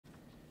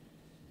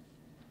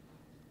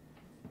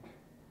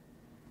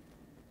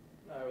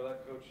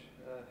let Coach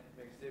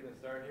make a statement to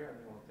start here, and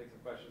then we'll take some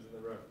questions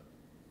in the room.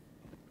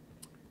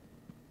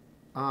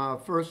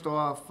 First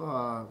off,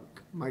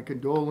 my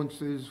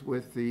condolences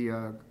with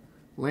the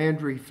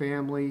Landry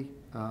family.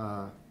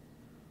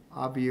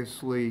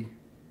 Obviously,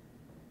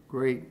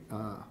 great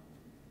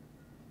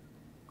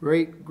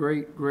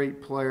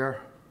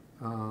player,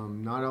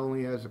 not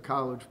only as a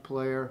college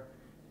player,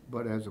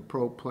 but as a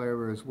pro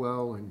player as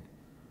well. And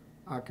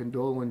our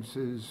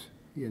condolences,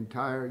 the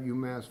entire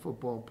UMass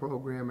football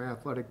program,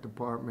 athletic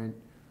department.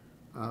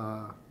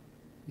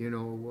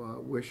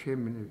 Wish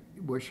him and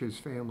wish his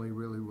family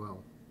really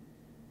well.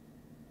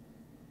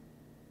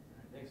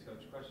 Thanks,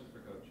 Coach. Questions for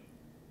Coach?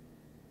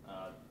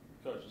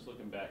 Coach, just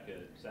looking back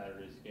at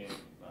Saturday's game,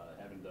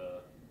 having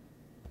to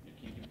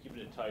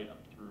keeping it tight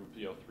up through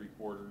 3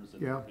 quarters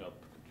and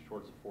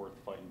towards the fourth,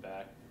 fighting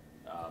back.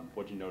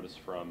 What did you notice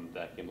from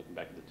that game, looking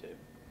back at the tape?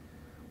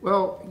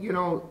 Well,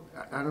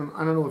 I don't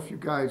know if you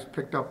guys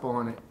picked up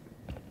on it,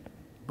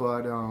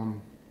 but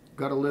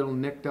got a little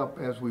nicked up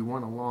as we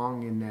went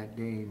along in that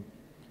game,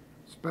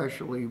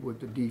 especially with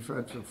the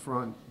defensive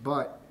front.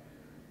 But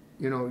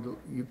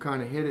you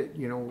kind of hit it.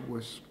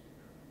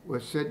 We're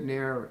sitting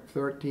there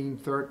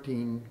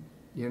 13-13,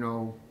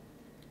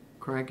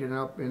 cranking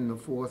up in the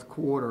fourth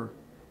quarter,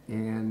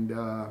 and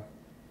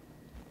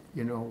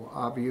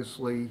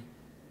obviously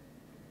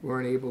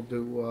weren't able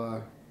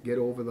to get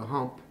over the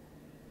hump.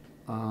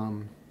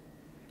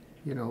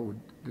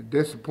 The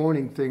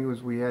disappointing thing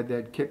was we had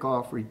that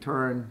kickoff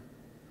return,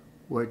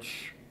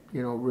 which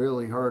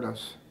really hurt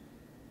us.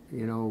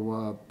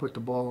 Put the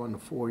ball on the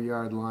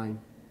 4-yard line,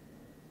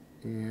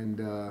 and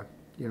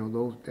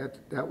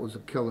that was a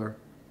killer.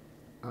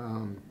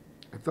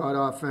 I thought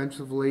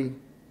offensively,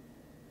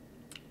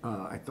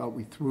 I thought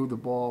we threw the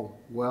ball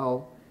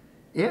well,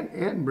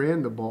 and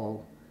ran the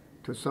ball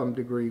to some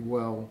degree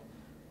well.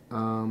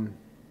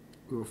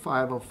 We were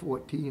 5 of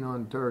 14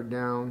 on third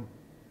down.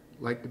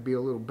 Like to be a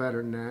little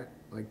better than that.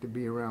 Like to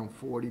be around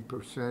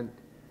 40%.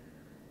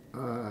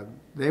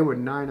 They were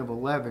 9 of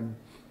 11.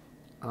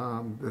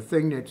 The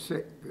thing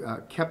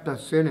that kept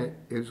us in it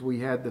is we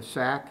had the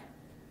sack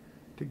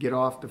to get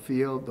off the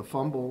field, the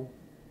fumble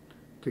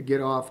to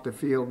get off the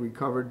field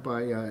recovered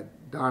by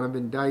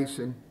Donovan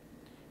Dyson,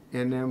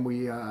 and then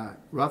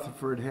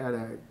Rutherford had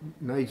a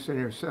nice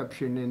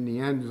interception in the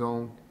end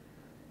zone.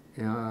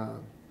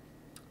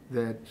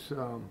 It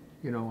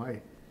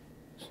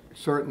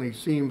certainly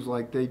seems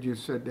like they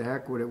just said to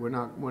heck with it. We're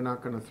not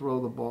going to throw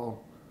the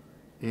ball,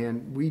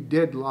 and we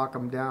did lock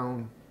them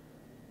down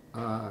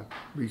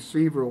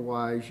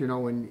receiver-wise.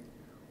 And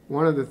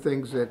one of the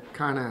things that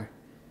kind of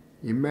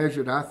you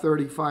measured our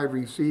 35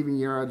 receiving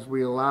yards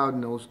we allowed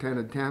in those 10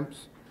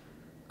 attempts.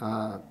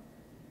 The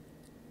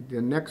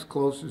next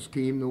closest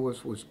team to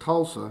us was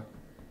Tulsa.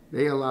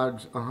 They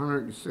allowed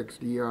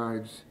 160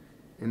 yards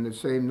and the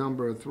same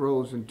number of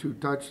throws and 2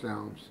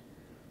 touchdowns.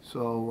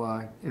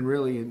 So, and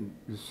really in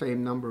the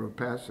same number of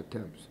pass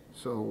attempts.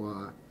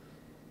 So,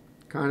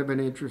 kind of an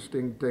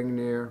interesting thing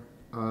there.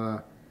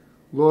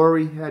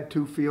 Laurie had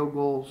 2 field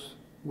goals,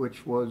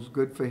 which was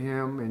good for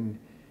him, and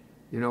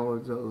it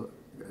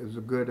was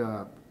a good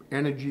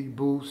energy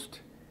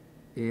boost,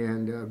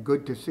 and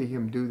good to see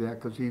him do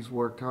that because he's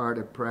worked hard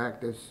at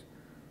practice.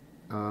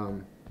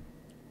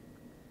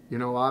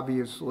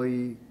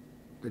 Obviously,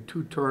 the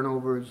 2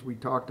 turnovers, we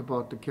talked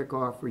about the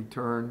kickoff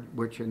return,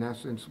 which in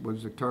essence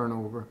was a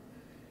turnover.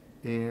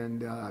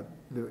 And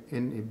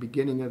in the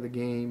beginning of the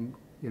game,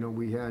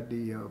 we had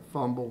the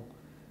fumble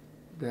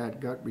that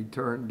got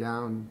returned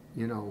down,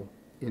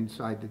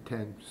 inside the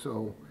 10.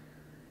 So,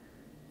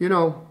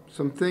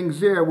 some things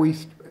there. We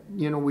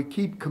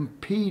keep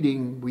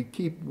competing, we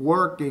keep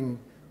working,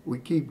 we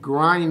keep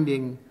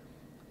grinding.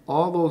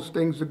 All those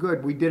things are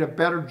good. We did a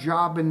better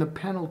job in the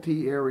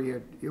penalty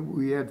area.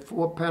 We had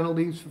 4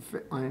 penalties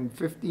and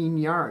 15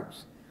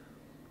 yards.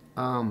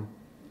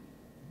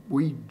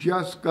 We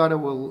just got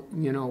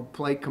to,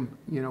 play,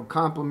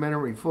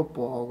 complementary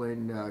football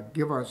and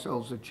give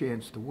ourselves a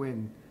chance to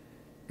win.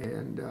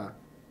 And,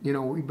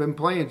 we've been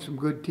playing some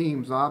good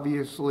teams.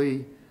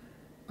 Obviously,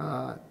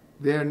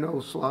 they're no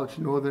slouch.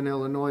 Northern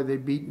Illinois, they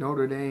beat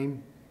Notre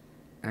Dame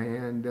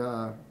and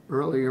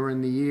earlier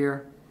in the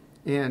year.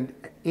 And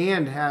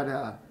had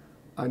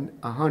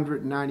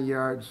 190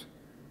 yards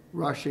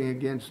rushing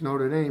against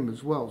Notre Dame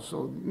as well.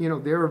 So,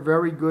 they're a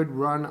very good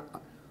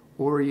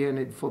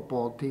run-oriented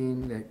football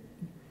team that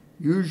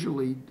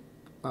usually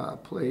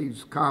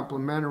plays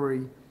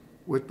complementary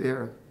with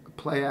their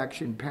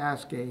play-action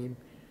pass game.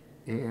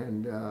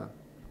 And,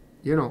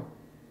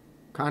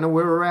 kind of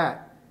where we're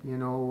at.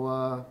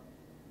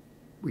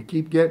 We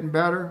keep getting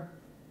better.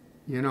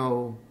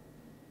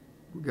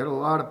 We got a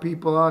lot of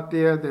people out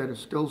there that are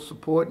still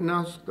supporting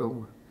us,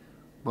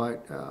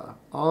 but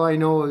all I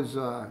know is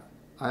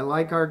I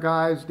like our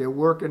guys. They're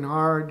working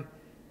hard,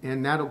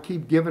 and that'll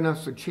keep giving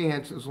us a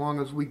chance as long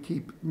as we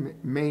keep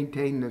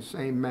maintaining the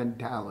same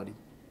mentality.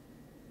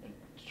 And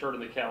short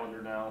of the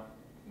calendar now,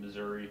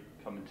 Missouri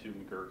coming to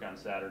McGurk on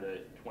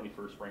Saturday,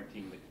 21st ranked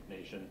team in the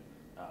nation.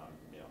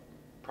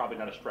 probably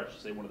not a stretch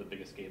to say one of the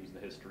biggest games in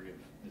the history of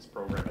this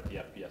program at the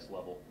FBS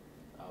level.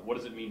 What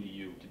does it mean to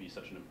you to be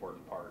such an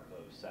important part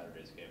of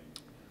Saturday's game?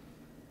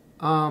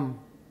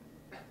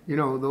 You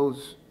know,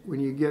 those when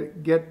you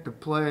get to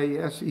play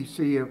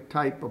SEC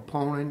type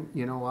opponent,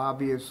 you know,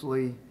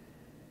 obviously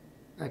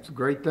that's a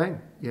great thing.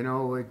 You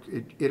know,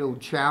 it'll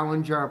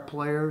challenge our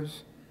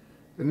players.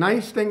 The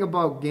nice thing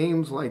about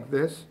games like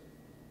this,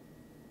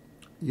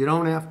 you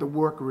don't have to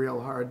work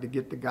real hard to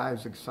get the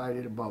guys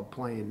excited about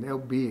playing. They'll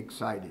be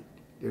excited.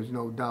 There's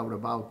no doubt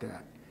about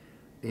that.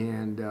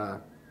 And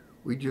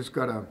we just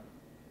got to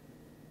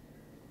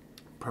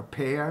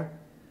prepare,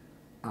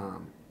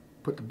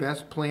 put the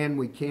best plan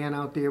we can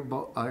out there,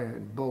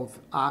 both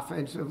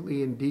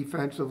offensively and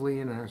defensively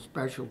in our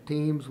special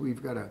teams.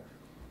 We've got to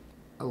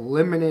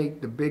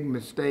eliminate the big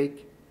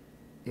mistake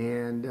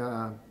and,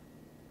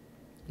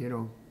 you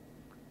know,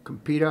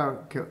 compete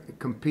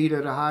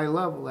at a high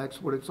level.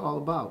 That's what it's all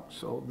about.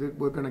 So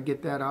we're going to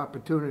get that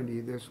opportunity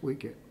this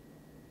weekend.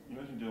 You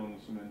mentioned dealing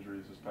with some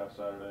injuries this past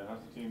Saturday.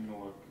 How's the team going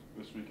to look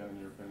this weekend,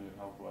 in your opinion,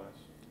 health-wise?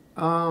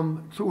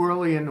 Too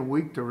early in the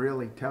week to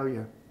really tell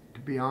you, to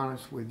be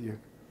honest with you.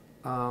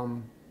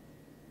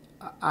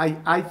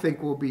 I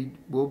think we'll be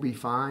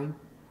fine,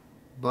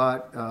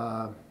 but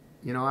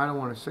you know, I don't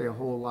want to say a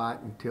whole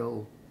lot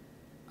until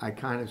I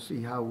kind of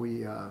see how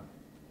we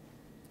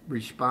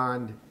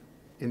respond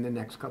in the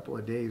next couple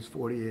of days,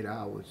 48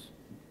 hours.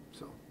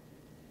 So.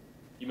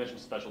 You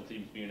mentioned special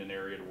teams being an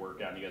area to work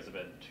on. You guys have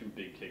had 2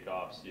 big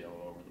kickoffs, you know,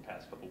 over the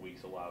past couple of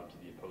weeks allowed to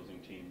the opposing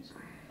teams.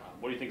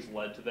 What do you think's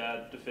led to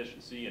that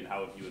deficiency, and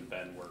how have you and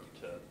Ben worked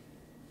to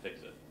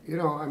fix it? You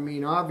know, I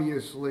mean,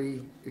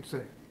 obviously, it's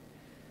an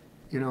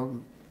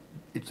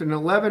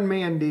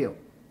 11-man deal.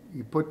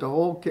 You put the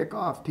whole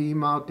kickoff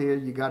team out there.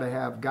 You got to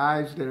have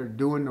guys that are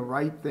doing the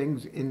right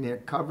things in their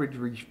coverage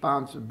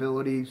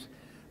responsibilities.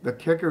 The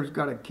kicker's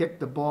got to kick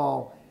the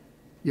ball,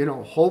 you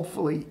know,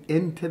 hopefully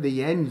into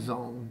the end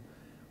zone,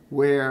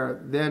 where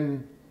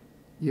then,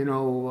 you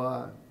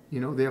know,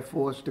 they're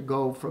forced to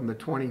go from the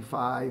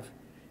 25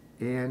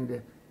 and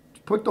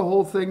put the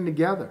whole thing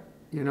together,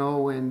 you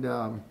know, and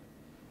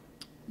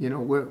you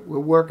know, we're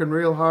working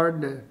real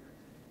hard to,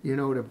 you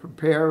know, to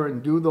prepare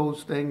and do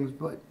those things,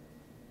 but,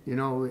 you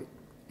know,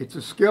 it's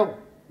a skill.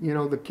 You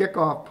know, the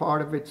kickoff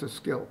part of it's a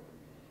skill.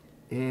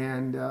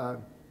 And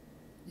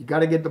you got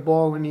to get the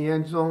ball in the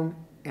end zone,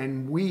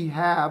 and we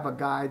have a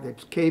guy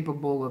that's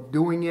capable of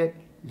doing it.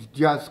 He's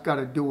just got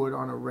to do it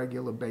on a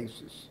regular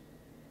basis.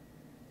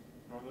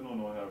 Northern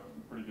Illinois have a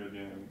pretty good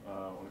game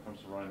when it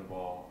comes to running the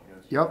ball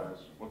against Yep. you guys.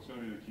 What's going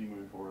to be the key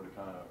moving forward to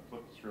kind of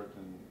flip the script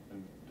and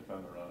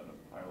defend the run at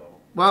a high level?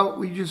 Well,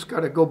 we just got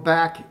to go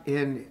back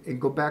and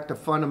go back to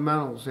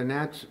fundamentals, and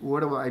that's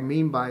what do I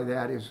mean by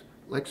that is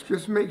let's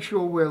just make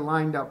sure we're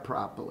lined up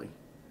properly.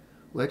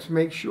 Let's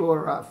make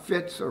sure our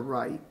fits are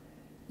right.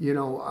 You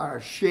know,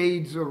 our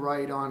shades are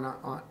right in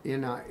our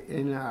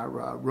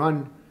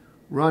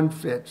run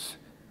fits,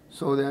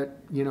 so that,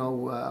 you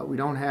know, we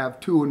don't have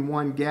 2 in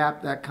 1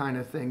 gap, that kind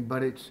of thing.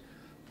 But it's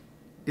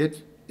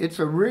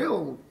a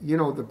real, you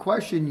know, the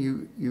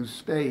question you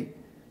state,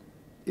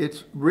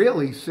 it's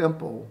really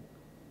simple,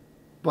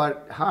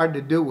 but hard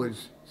to do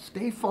is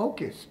stay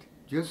focused.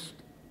 Just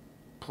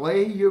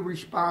play your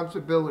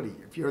responsibility.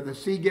 If you're the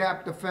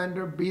C-gap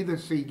defender, be the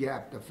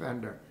C-gap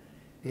defender.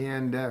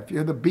 And if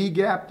you're the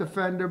B-gap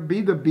defender,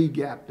 be the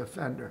B-gap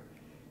defender.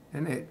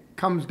 And it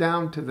comes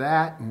down to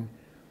that. And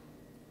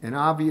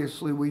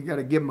obviously we got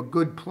to give them a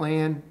good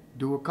plan,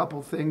 do a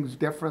couple things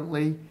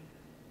differently.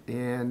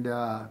 And,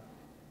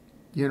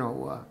 you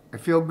know, I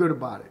feel good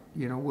about it.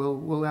 You know,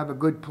 we'll have a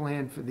good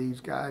plan for these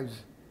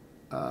guys,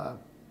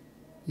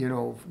 you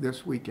know,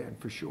 this weekend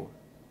for sure.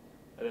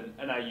 And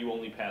then NIU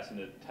only passing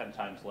it 10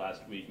 times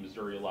last week.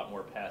 Missouri a lot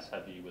more pass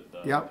heavy with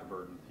Yep.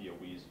 Bird and Theo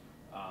Wees.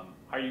 How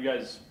are you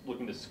guys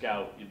looking to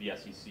scout the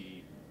SEC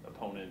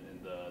opponent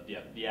and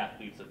the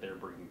athletes that they're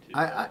bringing to?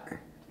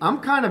 I'm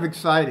kind of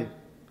excited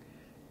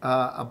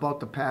about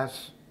the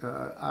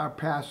our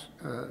pass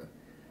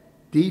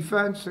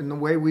defense and the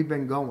way we've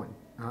been going.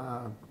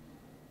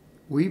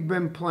 We've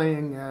been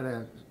playing at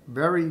a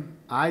very,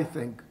 I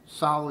think,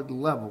 solid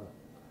level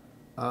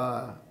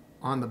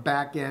on the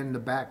back end, the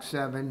back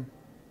 7.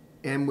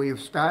 And we're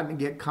starting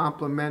to get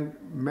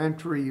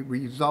complementary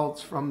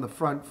results from the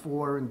front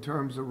 4 in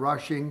terms of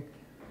rushing.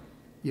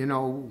 You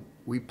know,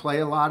 we play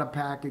a lot of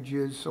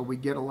packages, so we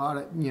get a lot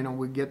of, you know,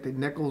 we get the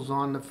nickels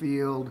on the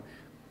field.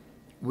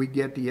 We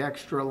get the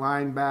extra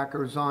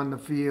linebackers on the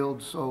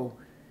field. So,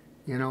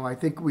 you know, I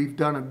think we've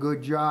done a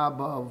good job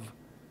of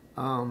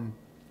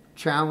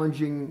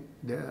challenging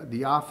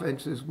the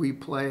offenses we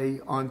play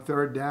on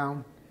 3rd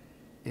down.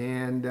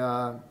 And,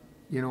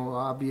 you know,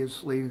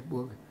 obviously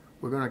we're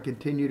going to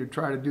continue to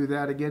try to do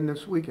that again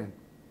this weekend.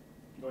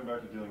 Going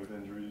back to dealing with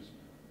injuries,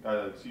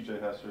 guys like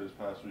C.J. Hester this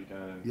past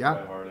weekend and Yeah.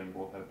 Ty Harding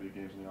both had big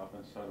games on the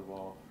offense side of the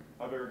ball.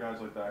 How big are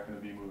guys like that going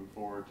to be moving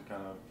forward to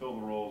kind of fill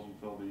the roles and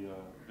fill the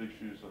big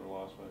shoes that are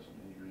lost by some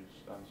injuries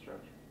down the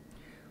stretch?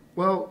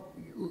 Well,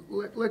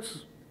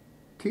 let's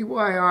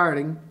T.Y.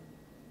 Harding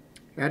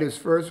had his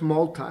first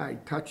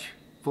multi-touch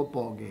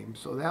football game.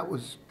 So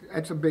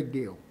that's a big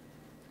deal.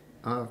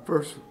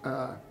 First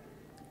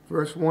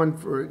one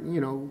for,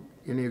 in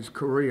his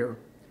career.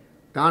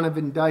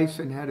 Donovan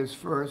Dyson had his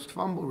first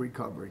fumble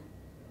recovery.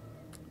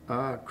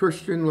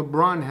 Christian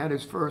LeBrun had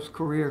his first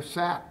career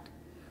sacked.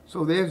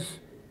 So there's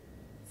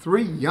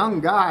 3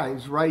 young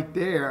guys right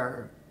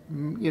there,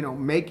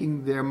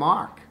 making their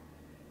mark,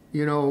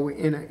 in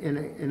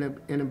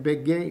a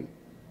big game.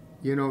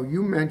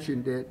 You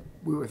mentioned it.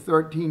 We were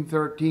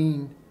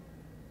 13-13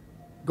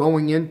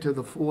 going into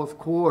the fourth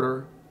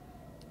quarter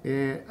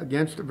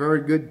against a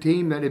very good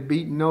team that had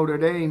beaten Notre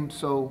Dame.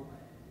 So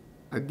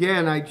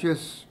again, I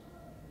just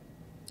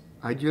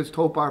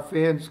hope our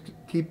fans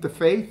keep the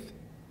faith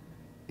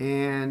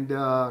and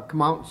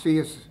come out and see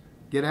us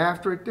get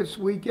after it this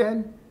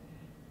weekend.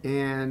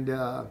 And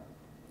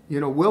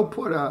we'll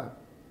put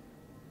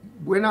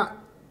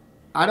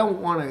I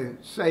don't want to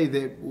say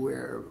that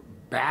we're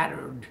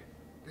battered.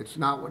 It's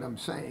not what I'm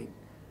saying.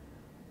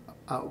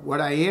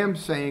 What I am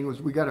saying is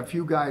we got a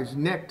few guys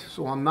nicked,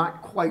 so I'm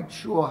not quite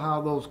sure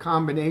how those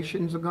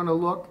combinations are going to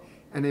look.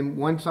 And then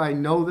once I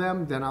know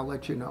them, then I'll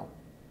let you know.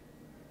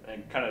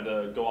 And kind of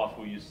to go off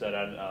what you said,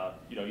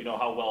 you know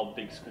how well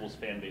big schools'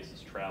 fan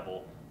bases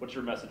travel. What's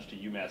your message to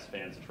UMass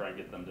fans to try and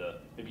get them to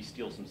maybe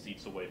steal some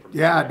seats away from?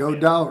 Yeah, no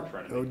doubt,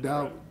 no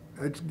doubt.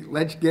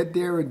 Let's get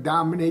there and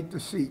dominate the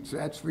seats.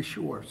 That's for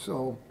sure.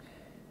 So,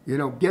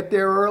 get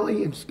there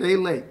early and stay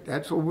late.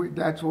 That's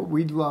what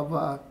we'd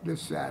love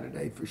this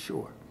Saturday for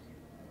sure.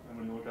 And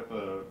when you look at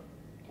the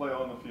play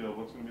on the field,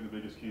 what's going to be the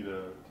biggest key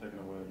to taking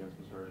a win against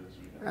Missouri this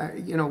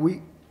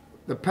weekend?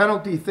 The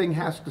penalty thing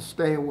has to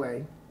stay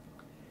away,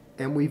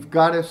 and we've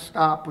got to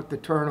stop with the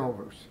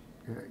turnovers.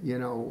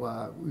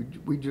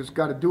 We just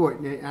got to do it.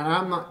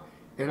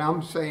 And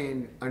I'm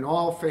saying in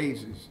all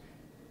phases,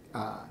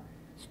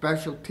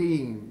 special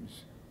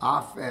teams,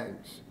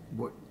 offense,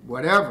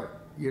 whatever.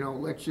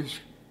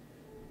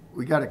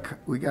 We got to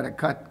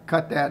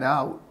cut that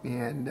out.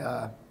 And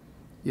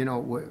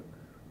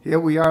here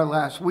we are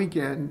last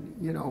weekend.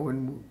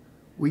 And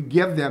we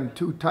give them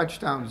 2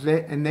 touchdowns,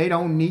 and they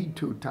don't need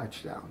 2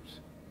 touchdowns.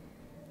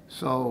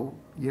 So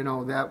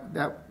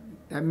that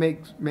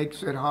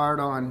makes it hard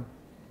on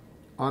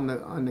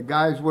the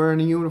guys wearing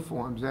the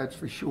uniforms. That's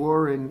for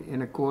sure,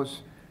 and of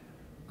course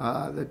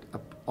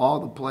all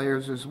the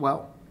players as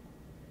well.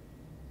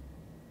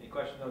 Any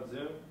questions on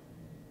Zoom?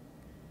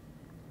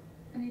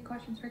 Any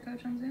questions for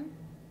Coach on Zoom?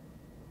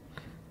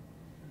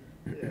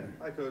 Yeah,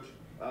 hi Coach.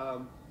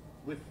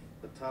 With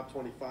a top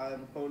 25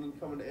 opponent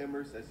coming to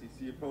Amherst,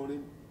 SEC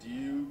opponent, do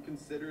you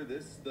consider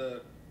this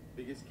the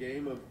biggest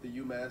game of the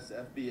UMass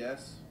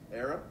FBS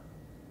era?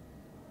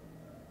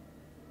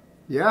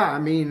 Yeah, I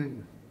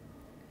mean,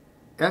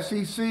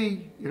 SEC,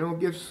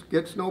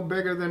 gets no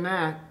bigger than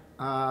that.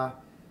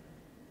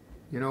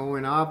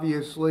 And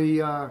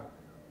obviously our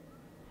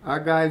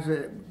guys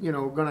are,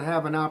 going to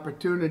have an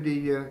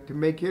opportunity to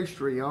make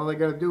history. All they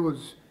got to do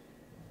is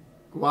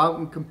go out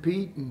and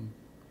compete and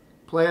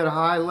play at a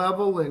high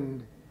level,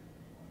 and,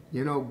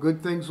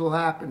 good things will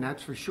happen,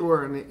 that's for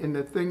sure. And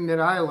the thing that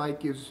I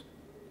like is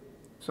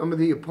some of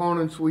the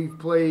opponents we've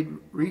played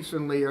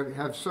recently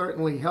have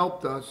certainly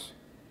helped us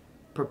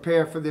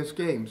prepare for this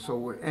game. So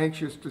we're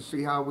anxious to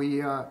see how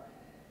we,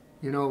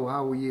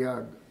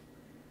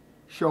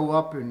 show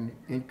up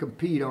and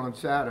compete on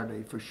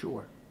Saturday for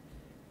sure.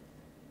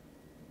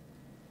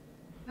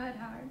 Go ahead,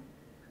 Howard.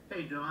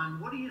 Hey, Don,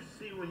 what do you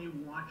see when you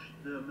watch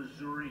the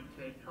Missouri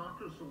tape? Talk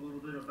to us a little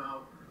bit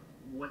about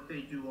what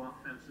they do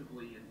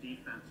offensively and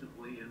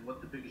defensively and what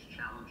the biggest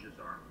challenges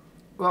are.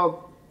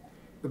 Well,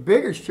 the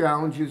biggest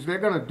challenge is they're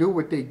going to do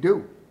what they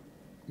do.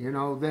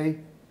 They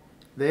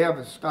have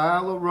a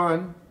style of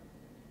run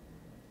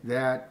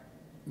that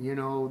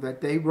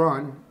they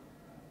run.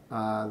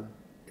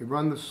 They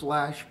run the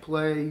slash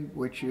play,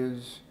 which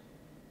is,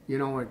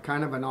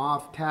 kind of an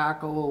off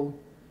tackle,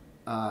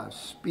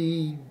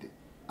 speed,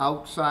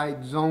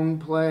 outside zone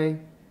play.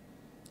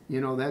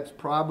 That's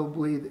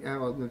probably,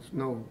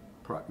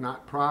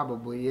 not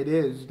probably, it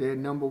is their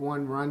number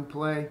 1 run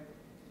play.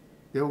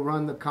 They'll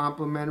run the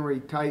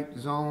complementary tight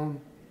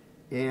zone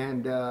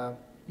and,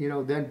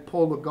 then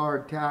pull the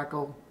guard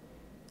tackle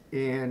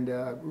and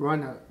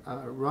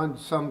run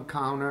some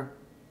counter.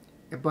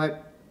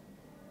 But,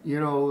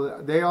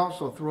 they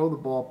also throw the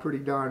ball pretty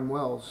darn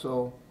well,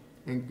 so,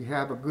 and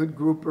have a good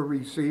group of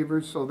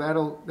receivers, so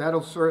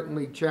that'll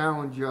certainly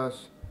challenge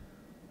us.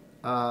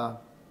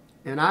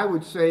 And I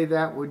would say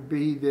that would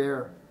be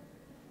their,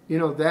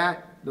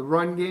 the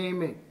run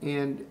game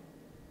and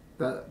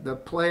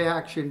the play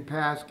action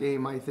pass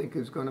game, I think,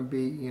 is going to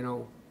be,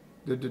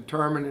 the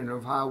determinant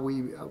of how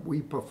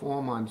we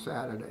perform on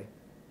Saturday.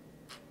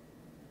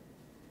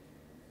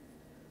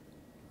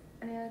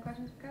 Any other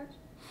questions for Coach?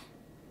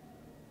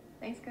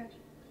 Thanks, Coach.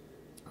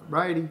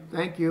 Righty,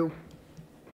 thank you.